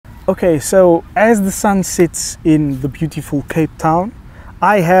Okay, so as the sun sets in the beautiful Cape Town,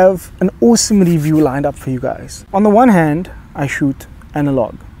 I have an awesome review lined up for you guys. On the one hand, I shoot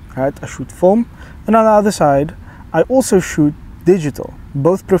analog, right? I shoot film, and on the other side, I also shoot digital,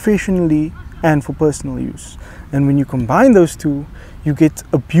 both professionally and for personal use. And when you combine those two, you get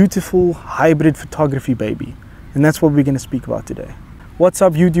a beautiful hybrid photography baby. And that's what we're going to speak about today. What's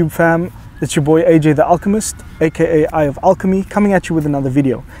up, YouTube fam? It's your boy AJ the Alchemist, aka Eye of Alchemy, coming at you with another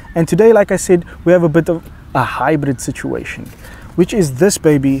video. And today, like I said, we have a bit of a hybrid situation, which is this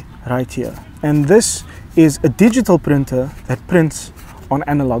baby right here. And this is a digital printer that prints on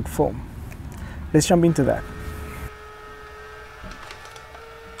analog film. Let's jump into that.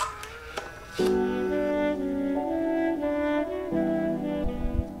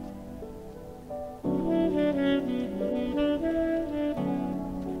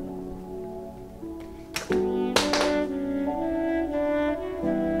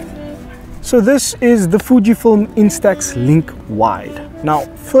 So this is the Fujifilm Instax Link Wide. Now,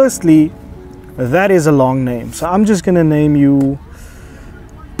 firstly, that is a long name, so I'm just gonna name you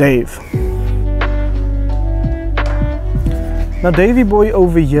Dave. Now, Davey boy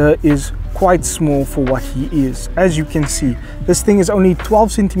over here is quite small for what he is. As you can see, this thing is only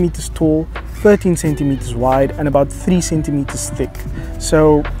 12 centimeters tall, 13 centimeters wide, and about 3 centimeters thick.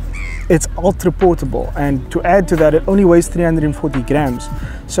 So it's ultra portable, and to add to that, it only weighs 340 grams.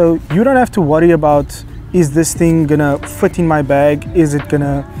 So you don't have to worry about, is this thing gonna fit in my bag? Is there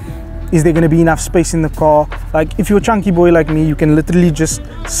gonna be enough space in the car? Like, if you're a chunky boy like me, you can literally just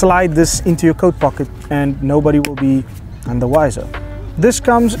slide this into your coat pocket and nobody will be none the wiser. This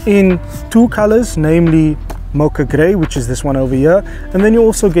comes in two colors, namely mocha gray, which is this one over here, and then you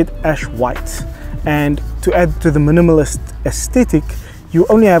also get ash white. And to add to the minimalist aesthetic, you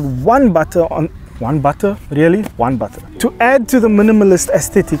only have one button. To add to the minimalist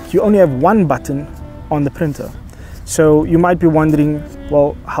aesthetic, you only have one button on the printer. So you might be wondering,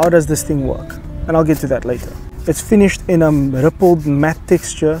 well, how does this thing work? And I'll get to that later. It's finished in a rippled matte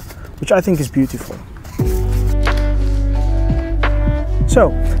texture, which I think is beautiful. So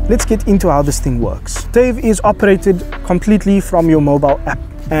let's get into how this thing works. Dave is operated completely from your mobile app.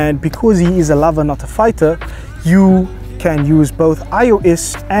 And because he is a lover, not a fighter, you can use both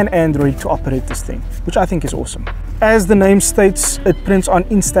iOS and Android to operate this thing, which I think is awesome. As the name states, it prints on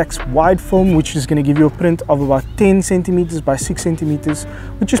Instax wide film, which is going to give you a print of about 10 centimeters by 6 centimeters,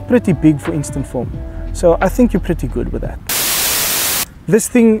 which is pretty big for instant film. So I think you're pretty good with that. This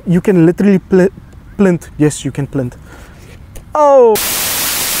thing, you can literally plint. Yes, you can plint. Oh!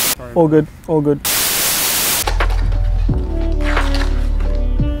 Sorry. All good, all good.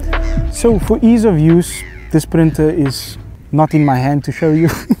 So for ease of use, this printer is not in my hand to show you.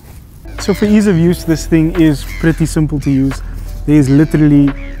 So for ease of use, this thing is pretty simple to use. There is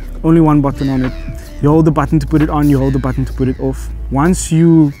literally only one button on it. You hold the button to put it on, you hold the button to put it off. Once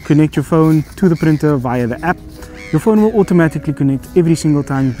you connect your phone to the printer via the app, your phone will automatically connect every single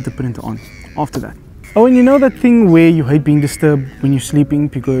time you put the printer on after that. Oh, and you know that thing where you hate being disturbed when you're sleeping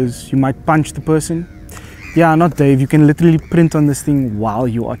because you might punch the person? Yeah, not Dave. You can literally print on this thing while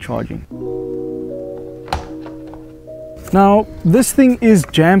you are charging. Now, this thing is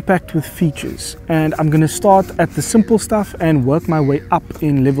jam-packed with features, and I'm gonna start at the simple stuff and work my way up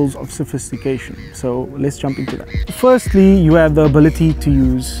in levels of sophistication. So let's jump into that. Firstly, you have the ability to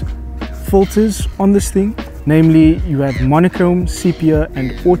use filters on this thing. Namely, you have monochrome, sepia,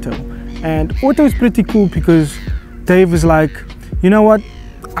 and auto. And auto is pretty cool because Dave is like, you know what?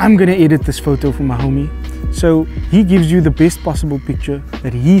 I'm gonna edit this photo for my homie. So he gives you the best possible picture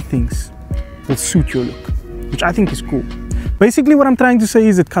that he thinks will suit your look, which I think is cool. Basically, what I'm trying to say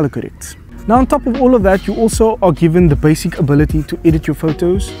is it color corrects. Now, on top of all of that, you also are given the basic ability to edit your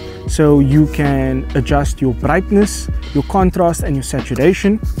photos. So you can adjust your brightness, your contrast, and your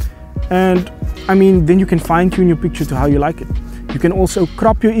saturation. And I mean, then you can fine tune your picture to how you like it. You can also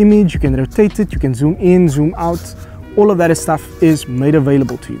crop your image, you can rotate it, you can zoom in, zoom out. All of that stuff is made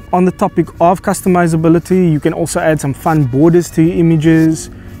available to you. On the topic of customizability, you can also add some fun borders to your images.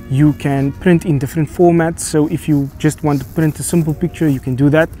 You can print in different formats. So if you just want to print a simple picture, you can do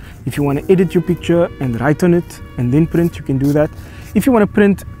that. If you want to edit your picture and write on it and then print, you can do that. If you want to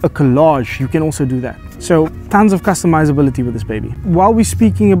print a collage, you can also do that. So tons of customizability with this baby. While we're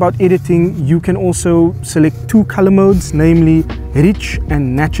speaking about editing, you can also select two color modes, namely rich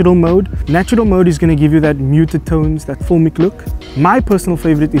and natural mode. Natural mode is going to give you that muted tones, that filmic look. My personal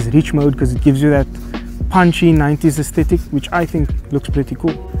favorite is rich mode because it gives you that punchy 90s aesthetic, which I think looks pretty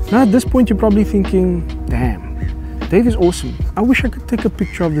cool. Now at this point you're probably thinking, damn, Dave is awesome. I wish I could take a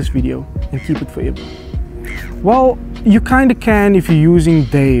picture of this video and keep it forever. Well, you kind of can if you're using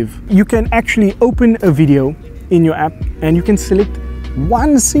Dave. You can actually open a video in your app and you can select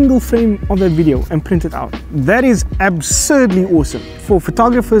one single frame of that video and print it out. That is absurdly awesome. For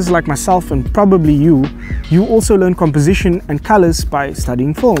photographers like myself and probably you also learn composition and colors by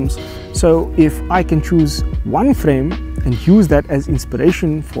studying films. So if I can choose one frame and use that as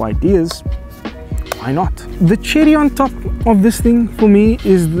inspiration for ideas, why not? The cherry on top of this thing for me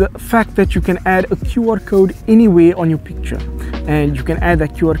is the fact that you can add a QR code anywhere on your picture, and you can add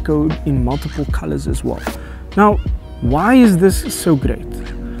that QR code in multiple colors as well. Now, why is this so great?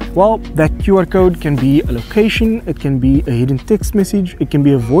 Well, that QR code can be a location, it can be a hidden text message, it can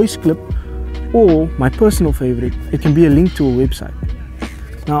be a voice clip, or my personal favorite, it can be a link to a website.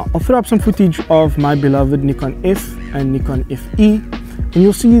 Now, I'll throw up some footage of my beloved Nikon F and Nikon FE, and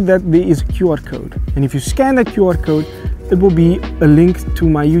you'll see that there is a QR code. And if you scan that QR code, it will be a link to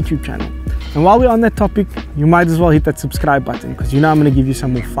my YouTube channel. And while we're on that topic, you might as well hit that subscribe button, because you know I'm going to give you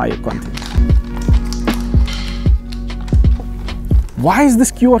some more fire content. Why is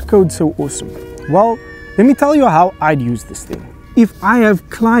this QR code so awesome? Well, let me tell you how I'd use this thing. If I have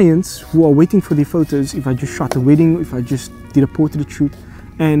clients who are waiting for their photos, if I just shot a wedding, if I just did a portrait shoot,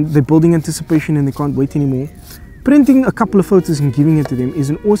 and they're building anticipation and they can't wait anymore, printing a couple of photos and giving it to them is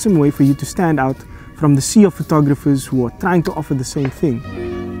an awesome way for you to stand out from the sea of photographers who are trying to offer the same thing.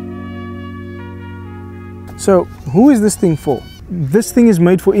 So, who is this thing for? This thing is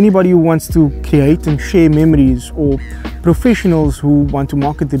made for anybody who wants to create and share memories, or professionals who want to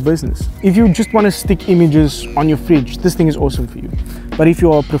market their business. If you just want to stick images on your fridge, this thing is awesome for you. But if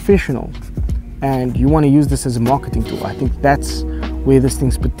you're a professional and you want to use this as a marketing tool, I think that's where this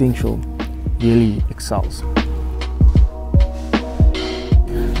thing's potential really excels.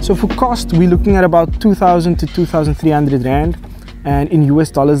 So for cost, we're looking at about 2,000 to 2,300 Rand, and in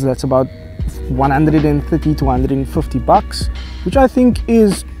US dollars, that's about 130 to 150 bucks, which I think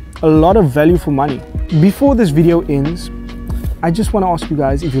is a lot of value for money. Before this video ends, I just want to ask you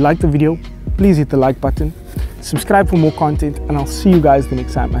guys, if you like the video, please hit the like button, subscribe for more content, and I'll see you guys the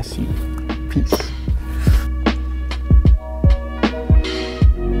next time I see you. Peace.